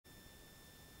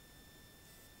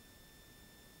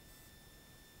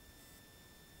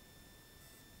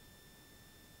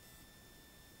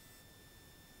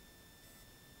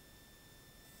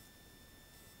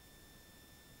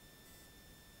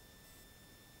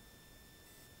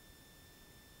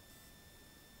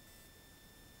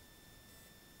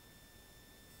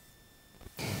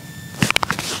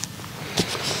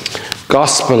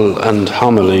Gospel and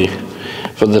Homily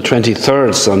for the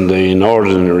 23rd Sunday in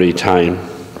Ordinary Time.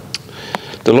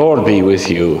 The Lord be with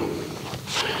you.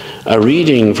 A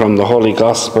reading from the Holy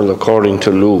Gospel according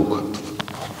to Luke.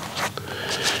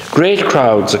 Great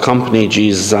crowds accompanied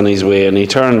Jesus on his way, and he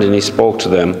turned and he spoke to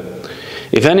them.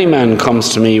 If any man comes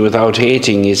to me without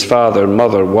hating his father,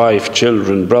 mother, wife,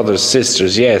 children, brothers,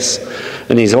 sisters, yes,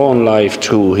 and his own life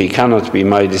too, he cannot be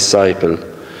my disciple.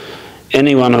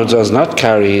 Anyone who does not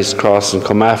carry his cross and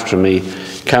come after me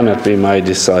cannot be my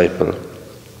disciple.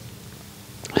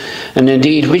 And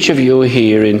indeed, which of you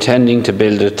here, intending to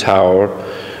build a tower,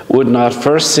 would not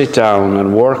first sit down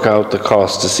and work out the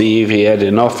cost to see if he had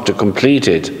enough to complete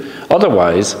it?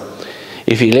 Otherwise,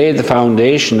 if he laid the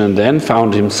foundation and then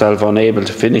found himself unable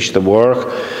to finish the work,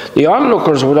 the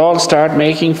onlookers would all start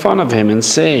making fun of him and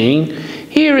saying,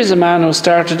 "Here is a man who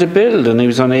started to build and he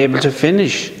was unable to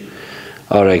finish."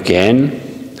 Or again,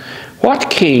 what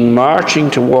king marching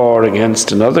to war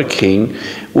against another king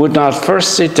would not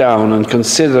first sit down and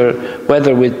consider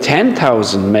whether with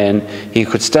 10,000 men he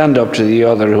could stand up to the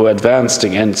other who advanced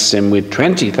against him with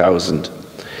 20,000?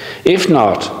 If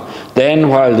not, then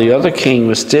while the other king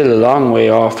was still a long way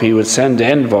off, he would send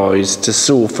envoys to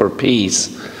sue for peace.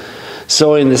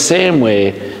 So in the same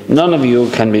way, none of you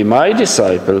can be my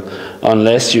disciple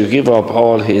unless you give up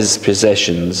all his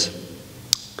possessions.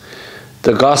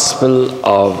 The Gospel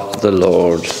of the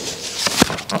Lord.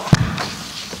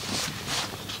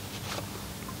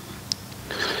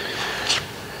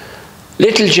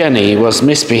 Little Jenny was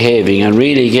misbehaving and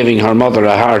really giving her mother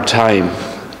a hard time.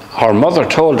 Her mother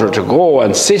told her to go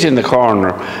and sit in the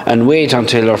corner and wait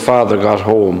until her father got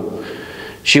home.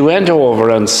 She went over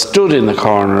and stood in the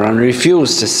corner and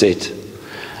refused to sit.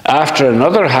 After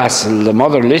another hassle, the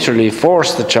mother literally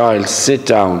forced the child to sit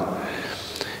down.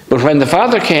 But when the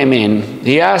father came in,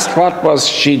 he asked what was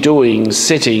she doing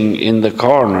sitting in the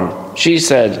corner. She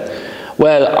said,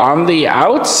 "Well, on the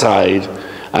outside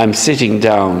I'm sitting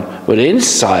down, but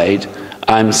inside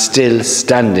I'm still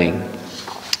standing."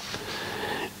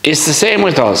 It's the same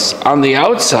with us. On the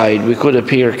outside we could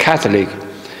appear Catholic,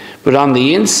 but on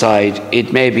the inside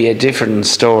it may be a different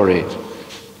story.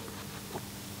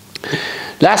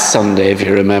 Last Sunday, if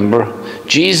you remember,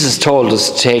 Jesus told us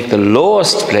to take the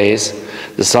lowest place.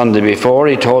 The Sunday before,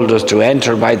 he told us to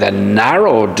enter by the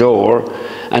narrow door,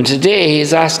 and today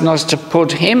he's asking us to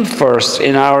put him first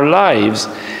in our lives,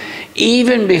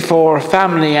 even before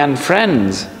family and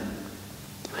friends.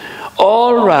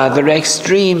 All rather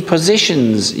extreme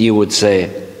positions, you would say.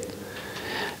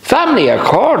 Family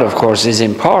accord, of course, is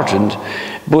important,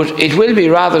 but it will be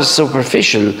rather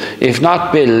superficial if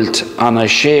not built on a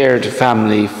shared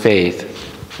family faith.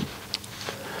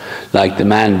 Like the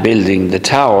man building the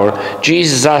tower,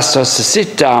 Jesus asked us to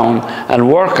sit down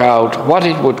and work out what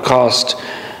it would cost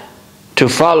to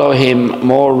follow him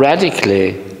more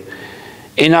radically.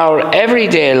 In our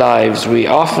everyday lives, we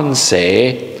often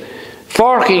say,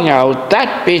 forking out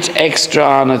that bit extra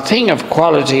on a thing of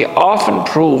quality often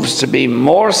proves to be a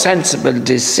more sensible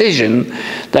decision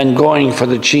than going for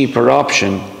the cheaper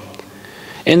option.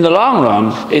 In the long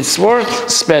run, it's worth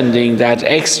spending that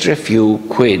extra few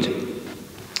quid.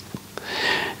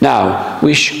 Now,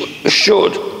 we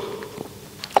should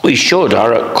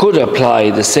or could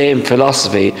apply the same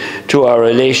philosophy to our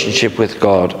relationship with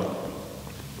God.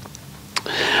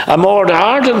 A more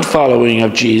ardent following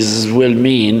of Jesus will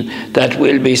mean that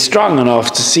we'll be strong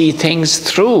enough to see things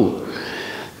through.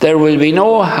 There will be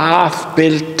no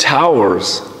half-built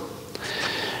towers.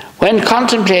 When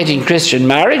contemplating Christian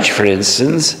marriage, for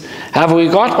instance, have we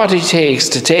got what it takes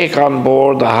to take on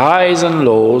board the highs and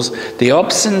lows, the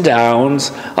ups and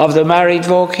downs of the married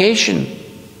vocation?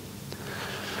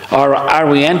 Or are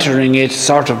we entering it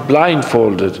sort of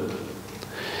blindfolded?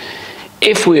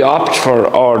 If we opt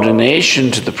for ordination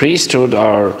to the priesthood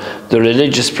or the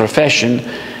religious profession,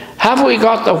 have we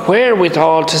got the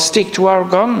wherewithal to stick to our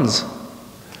guns?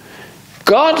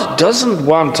 God doesn't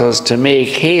want us to make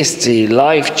hasty,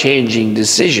 life-changing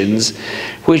decisions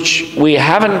which we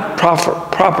haven't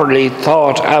properly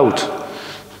thought out.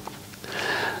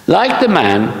 Like the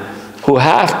man who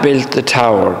half built the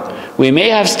tower, we may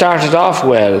have started off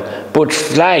well, but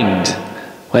flagged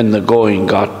when the going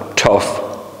got tough.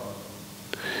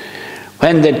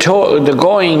 When the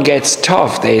going gets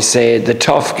tough, they say, the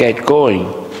tough get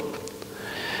going.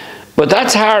 But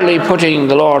that's hardly putting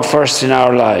the Lord first in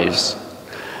our lives.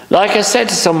 Like I said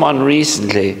to someone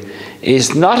recently,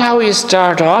 it's not how you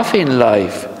start off in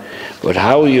life, but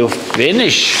how you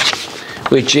finish,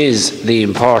 which is the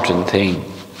important thing.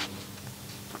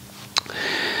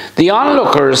 The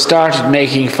onlookers started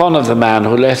making fun of the man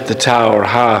who left the tower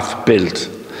half built.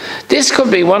 This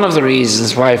could be one of the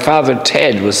reasons why Father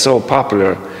Ted was so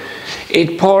popular.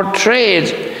 It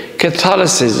portrayed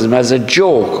Catholicism as a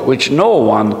joke which no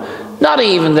one, not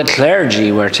even the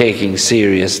clergy, were taking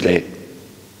seriously.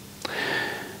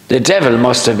 The devil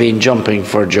must have been jumping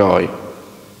for joy.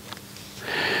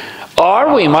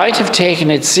 Or we might have taken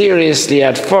it seriously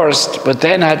at first, but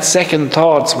then had second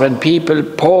thoughts when people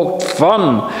poked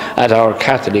fun at our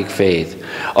Catholic faith,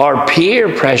 or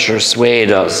peer pressure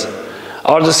swayed us,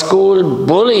 or the school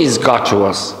bullies got to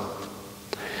us.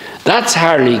 That's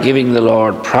hardly giving the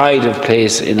Lord pride of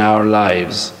place in our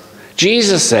lives.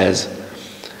 Jesus says,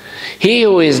 "He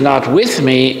who is not with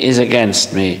me is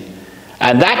against me."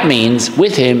 And that means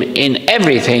with him in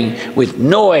everything, with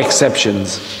no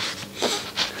exceptions.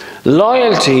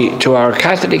 Loyalty to our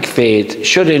Catholic faith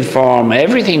should inform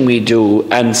everything we do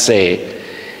and say.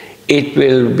 It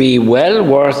will be well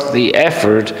worth the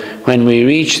effort when we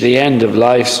reach the end of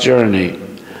life's journey.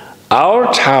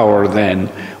 Our tower, then,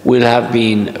 will have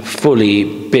been fully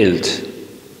built.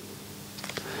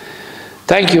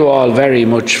 Thank you all very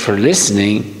much for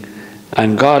listening,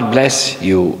 and God bless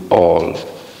you all.